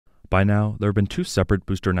By now, there have been 2 separate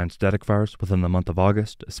Booster 9 static fires within the month of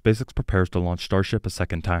August as SpaceX prepares to launch Starship a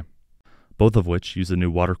second time, both of which use a new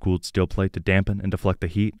water-cooled steel plate to dampen and deflect the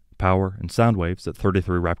heat, power, and sound waves that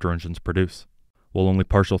 33 Raptor engines produce. While only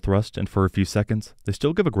partial thrust and for a few seconds, they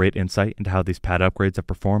still give a great insight into how these pad upgrades have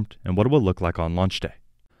performed and what it will look like on launch day.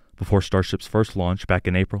 Before Starship's first launch back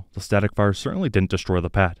in April, the static fires certainly didn't destroy the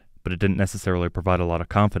pad, but it didn't necessarily provide a lot of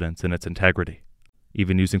confidence in its integrity.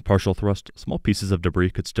 Even using partial thrust, small pieces of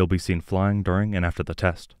debris could still be seen flying during and after the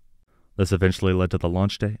test. This eventually led to the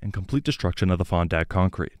launch day and complete destruction of the Fondag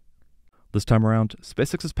concrete. This time around,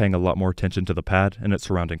 SpaceX is paying a lot more attention to the pad and its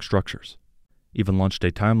surrounding structures. Even launch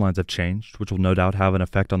day timelines have changed, which will no doubt have an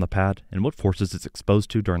effect on the pad and what forces it's exposed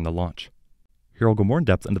to during the launch. Here I'll go more in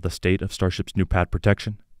depth into the state of Starship's new pad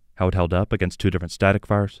protection, how it held up against 2 different static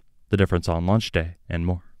fires, the difference on launch day, and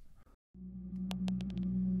more.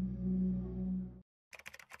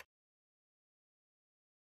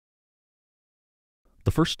 The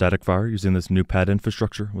first static fire using this new pad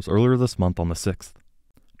infrastructure was earlier this month on the 6th.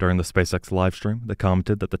 During the SpaceX livestream, they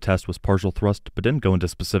commented that the test was partial thrust but didn't go into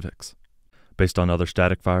specifics. Based on other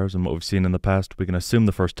static fires and what we've seen in the past, we can assume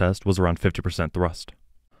the first test was around 50% thrust.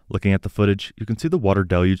 Looking at the footage, you can see the water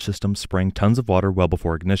deluge system spraying tons of water well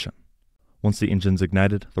before ignition. Once the engines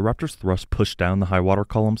ignited, the Raptor's thrust pushed down the high water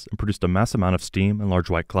columns and produced a mass amount of steam and large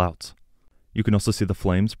white clouds. You can also see the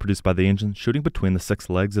flames produced by the engine shooting between the 6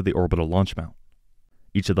 legs of the orbital launch mount.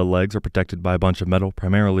 Each of the legs are protected by a bunch of metal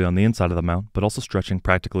primarily on the inside of the mount, but also stretching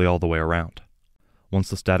practically all the way around. Once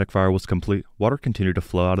the static fire was complete, water continued to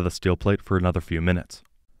flow out of the steel plate for another few minutes.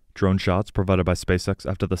 Drone shots provided by SpaceX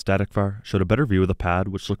after the static fire showed a better view of the pad,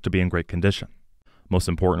 which looked to be in great condition. Most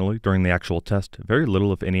importantly, during the actual test, very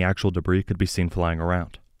little if any actual debris could be seen flying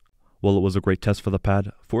around. While it was a great test for the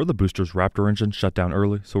pad, 4 of the booster's Raptor engines shut down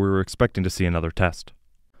early, so we were expecting to see another test.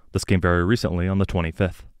 This came very recently on the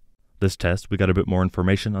 25th. This test, we got a bit more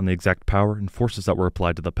information on the exact power and forces that were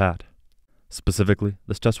applied to the pad. Specifically,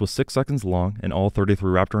 this test was 6 seconds long and all 33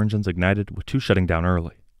 Raptor engines ignited with 2 shutting down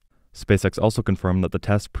early. SpaceX also confirmed that the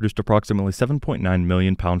test produced approximately 7.9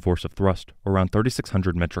 million pound-force of thrust, or around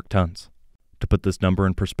 3,600 metric tons. To put this number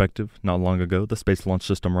in perspective, not long ago the Space Launch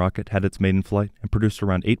System rocket had its maiden flight and produced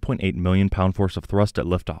around 8.8 million pound-force of thrust at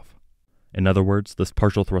liftoff. In other words, this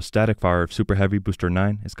partial thrust static fire of Super Heavy Booster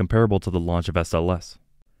 9 is comparable to the launch of SLS.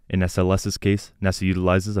 In SLS's case, NASA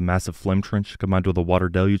utilizes a massive flame trench combined with a water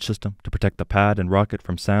deluge system to protect the pad and rocket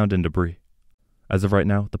from sound and debris. As of right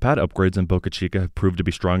now, the pad upgrades in Boca Chica have proved to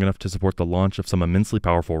be strong enough to support the launch of some immensely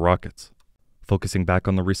powerful rockets. Focusing back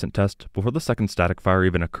on the recent test, before the second static fire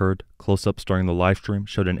even occurred, close-ups during the livestream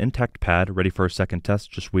showed an intact pad ready for a second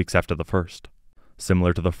test just weeks after the first.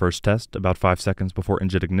 Similar to the first test, about 5 seconds before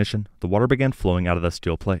engine ignition, the water began flowing out of the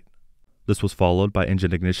steel plate. This was followed by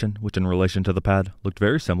engine ignition, which in relation to the pad, looked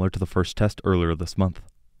very similar to the first test earlier this month.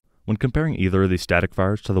 When comparing either of these static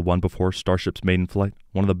fires to the one before Starship's maiden flight,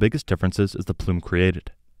 one of the biggest differences is the plume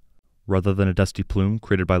created. Rather than a dusty plume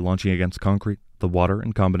created by launching against concrete, the water,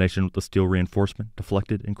 in combination with the steel reinforcement,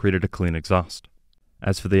 deflected and created a clean exhaust.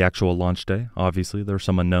 As for the actual launch day, obviously there are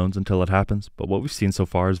some unknowns until it happens, but what we've seen so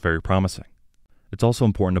far is very promising. It's also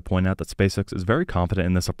important to point out that SpaceX is very confident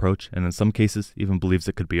in this approach and in some cases even believes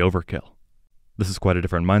it could be overkill. This is quite a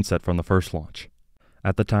different mindset from the first launch.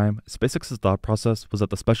 At the time, SpaceX's thought process was that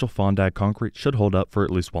the special Fondag concrete should hold up for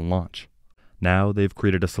at least one launch. Now, they've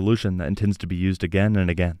created a solution that intends to be used again and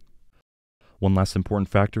again. One last important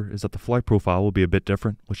factor is that the flight profile will be a bit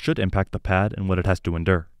different, which should impact the pad and what it has to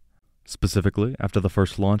endure. Specifically, after the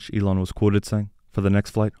first launch, Elon was quoted saying, "For the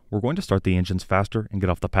next flight, we're going to start the engines faster and get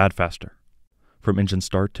off the pad faster." From engine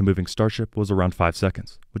start to moving Starship was around 5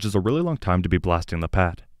 seconds, which is a really long time to be blasting the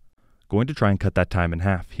pad. "Going to try and cut that time in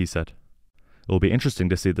half," he said. It will be interesting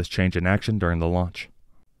to see this change in action during the launch.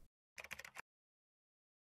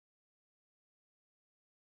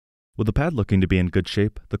 With the pad looking to be in good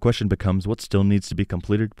shape, the question becomes what still needs to be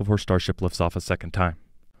completed before Starship lifts off a second time.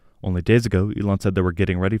 Only days ago, Elon said they were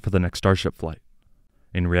getting ready for the next Starship flight.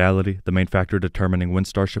 In reality, the main factor determining when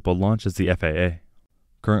Starship will launch is the FAA.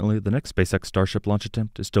 Currently, the next SpaceX Starship launch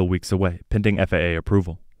attempt is still weeks away, pending FAA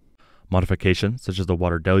approval. Modifications, such as the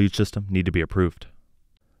water deluge system, need to be approved.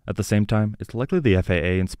 At the same time, it's likely the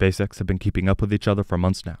FAA and SpaceX have been keeping up with each other for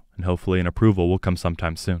months now, and hopefully an approval will come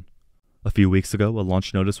sometime soon. A few weeks ago, a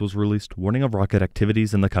launch notice was released warning of rocket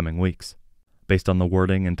activities in the coming weeks. Based on the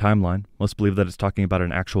wording and timeline, most believe that it's talking about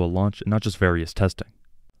an actual launch and not just various testing.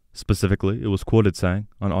 Specifically, it was quoted saying,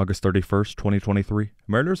 on August 31st, 2023,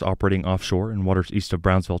 mariners operating offshore in waters east of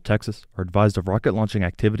Brownsville, Texas, are advised of rocket launching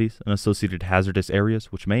activities and associated hazardous areas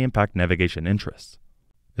which may impact navigation interests.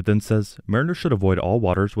 It then says, mariners should avoid all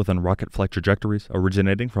waters within rocket flight trajectories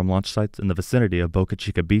originating from launch sites in the vicinity of Boca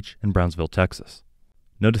Chica Beach in Brownsville, Texas.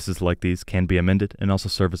 Notices like these can be amended and also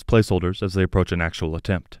serve as placeholders as they approach an actual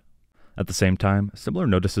attempt. At the same time, similar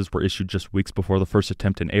notices were issued just weeks before the first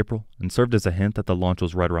attempt in April and served as a hint that the launch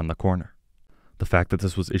was right around the corner. The fact that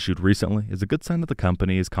this was issued recently is a good sign that the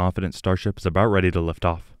company is confident Starship is about ready to lift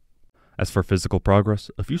off. As for physical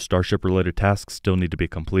progress, a few Starship-related tasks still need to be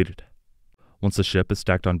completed. Once the ship is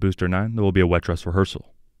stacked on Booster 9, there will be a wet dress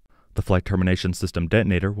rehearsal. The flight termination system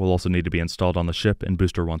detonator will also need to be installed on the ship in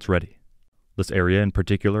Booster 1's ready. This area in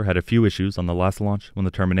particular had a few issues on the last launch when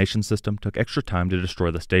the termination system took extra time to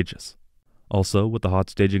destroy the stages. Also, with the hot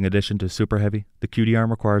staging addition to Super Heavy, the QD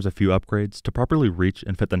arm requires a few upgrades to properly reach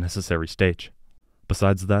and fit the necessary stage.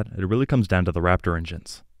 Besides that, it really comes down to the Raptor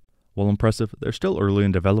engines. While impressive, they're still early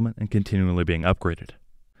in development and continually being upgraded.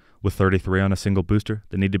 With 33 on a single booster,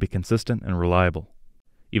 they need to be consistent and reliable.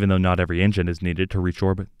 Even though not every engine is needed to reach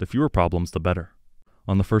orbit, the fewer problems the better.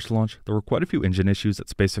 On the first launch, there were quite a few engine issues that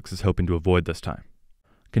SpaceX is hoping to avoid this time.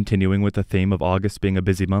 Continuing with the theme of August being a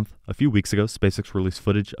busy month, a few weeks ago SpaceX released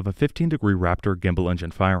footage of a 15-degree Raptor gimbal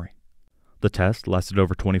engine firing. The test lasted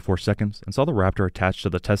over 24 seconds and saw the Raptor attached to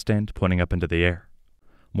the test stand pointing up into the air.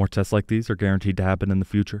 More tests like these are guaranteed to happen in the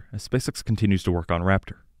future as SpaceX continues to work on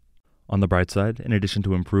Raptor. On the bright side, in addition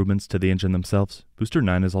to improvements to the engine themselves, Booster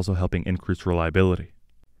 9 is also helping increase reliability.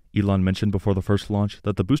 Elon mentioned before the first launch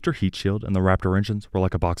that the booster heat shield and the Raptor engines were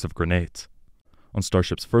like a box of grenades. On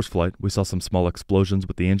Starship's first flight, we saw some small explosions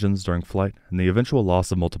with the engines during flight and the eventual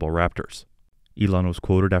loss of multiple Raptors. Elon was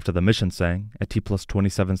quoted after the mission saying, at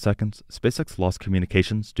T+27 seconds, SpaceX lost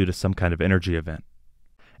communications due to some kind of energy event.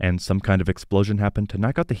 And some kind of explosion happened to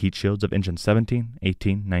knock out the heat shields of engine 17,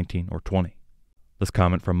 18, 19, or 20. This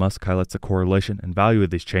comment from Musk highlights the correlation and value of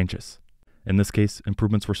these changes. In this case,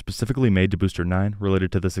 improvements were specifically made to Booster 9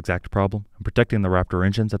 related to this exact problem and protecting the Raptor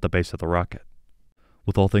engines at the base of the rocket.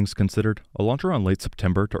 With all things considered, a launch around late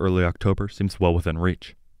September to early October seems well within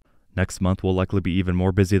reach. Next month will likely be even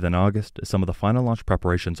more busy than August as some of the final launch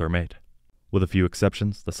preparations are made. With a few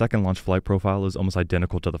exceptions, the second launch flight profile is almost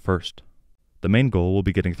identical to the first. The main goal will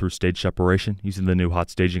be getting through stage separation using the new hot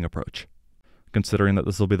staging approach. Considering that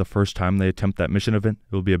this will be the first time they attempt that mission event,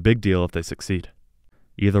 it will be a big deal if they succeed.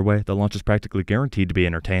 Either way, the launch is practically guaranteed to be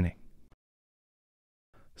entertaining.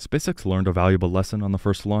 SpaceX learned a valuable lesson on the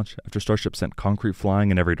first launch after Starship sent concrete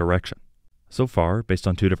flying in every direction. So far, based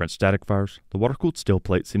on 2 different static fires, the water-cooled steel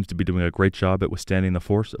plate seems to be doing a great job at withstanding the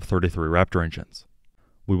force of 33 Raptor engines.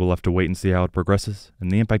 We will have to wait and see how it progresses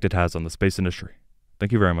and the impact it has on the space industry.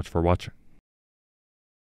 Thank you very much for watching.